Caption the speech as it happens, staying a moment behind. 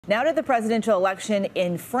Now to the presidential election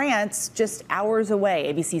in France, just hours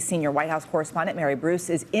away. ABC senior White House correspondent Mary Bruce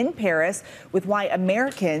is in Paris with why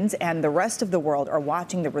Americans and the rest of the world are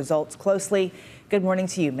watching the results closely. Good morning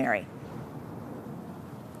to you, Mary.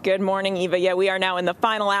 Good morning, Eva. Yeah, we are now in the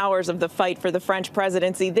final hours of the fight for the French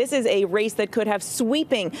presidency. This is a race that could have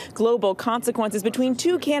sweeping global consequences between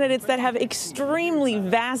two candidates that have extremely,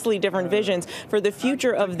 vastly different visions for the future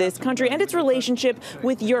of this country and its relationship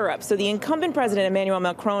with Europe. So the incumbent president, Emmanuel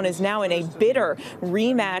Macron, is now in a bitter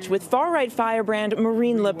rematch with far-right firebrand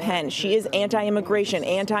Marine Le Pen. She is anti-immigration,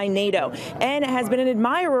 anti-NATO, and has been an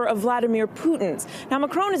admirer of Vladimir Putin's. Now,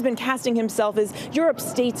 Macron has been casting himself as Europe's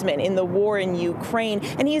statesman in the war in Ukraine,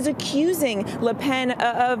 and he is accusing Le Pen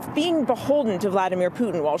of being beholden to Vladimir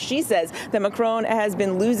Putin, while she says that Macron has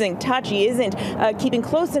been losing touch. He isn't keeping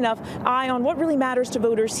close enough eye on what really matters to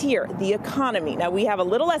voters here, the economy. Now, we have a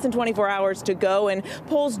little less than 24 hours to go, and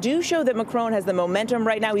polls do show that Macron has the momentum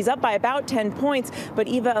right now. He's up by about 10 points, but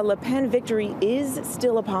Eva, a Le Pen victory is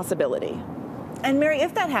still a possibility. And Mary,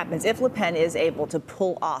 if that happens, if Le Pen is able to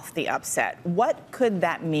pull off the upset, what could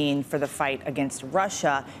that mean for the fight against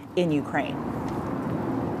Russia in Ukraine?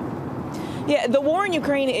 Yeah, the war in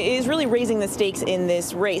Ukraine is really raising the stakes in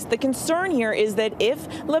this race. The concern here is that if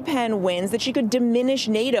Le Pen wins, that she could diminish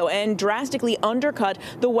NATO and drastically undercut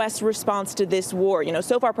the West's response to this war. You know,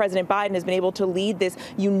 so far, President Biden has been able to lead this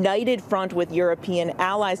united front with European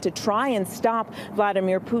allies to try and stop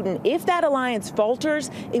Vladimir Putin. If that alliance falters,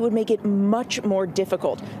 it would make it much more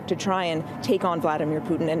difficult to try and take on Vladimir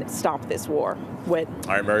Putin and stop this war. Whit.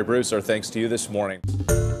 All right, Mary Bruce, our thanks to you this morning.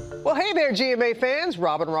 Well, hey there, GMA fans.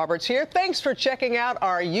 Robin Roberts here. Thanks for checking out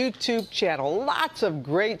our YouTube channel. Lots of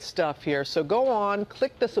great stuff here. So go on,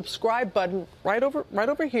 click the subscribe button right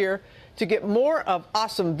over here to get more of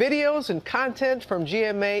awesome videos and content from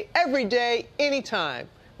GMA every day, anytime.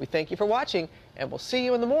 We thank you for watching, and we'll see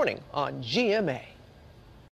you in the morning on GMA.